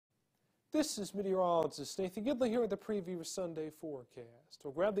This is meteorologist Nathan Gidley here with the preview of Sunday forecast.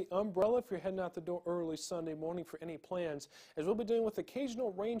 We'll grab the umbrella if you're heading out the door early Sunday morning for any plans, as we'll be dealing with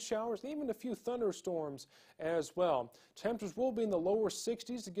occasional rain showers and even a few thunderstorms as well. Temperatures will be in the lower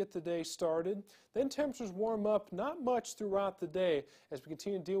 60s to get the day started. Then temperatures warm up not much throughout the day as we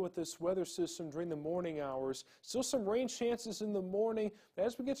continue to deal with this weather system during the morning hours. Still some rain chances in the morning, but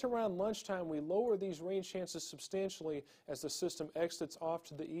as we get to around lunchtime, we lower these rain chances substantially as the system exits off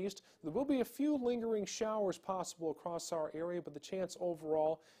to the east. There will be a few lingering showers possible across our area, but the chance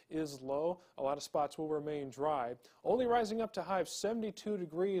overall is low. A lot of spots will remain dry. Only rising up to high of 72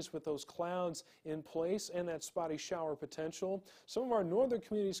 degrees with those clouds in place and that spotty shower potential. Some of our northern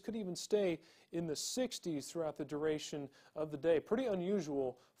communities could even stay in the 60s throughout the duration of the day. Pretty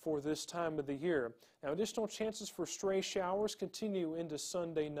unusual for this time of the year. Now, additional chances for stray showers continue into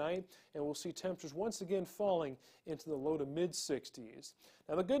Sunday night, and we'll see temperatures once again falling into the low to mid 60s.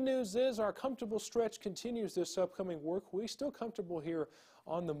 Now, the good news is our comfortable stretch continues this upcoming work week. Still comfortable here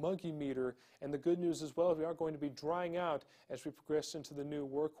on the monkey meter, and the good news as well, we are going to be drying out as we progress into the new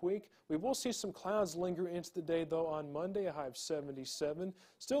work week. We will see some clouds linger into the day though on Monday, a high of 77.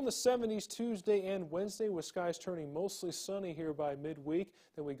 Still in the 70s Tuesday and Wednesday with skies turning mostly sunny here by midweek.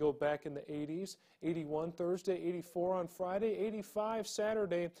 Then we go back in the 80s, 81 Thursday, 84 on Friday, 85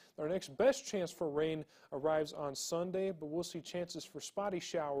 Saturday. Our next best chance for rain arrives on Sunday, but we'll see chances for spotty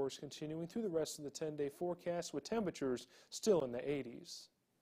showers continuing through the rest of the 10-day forecast with temperatures still in the 80s.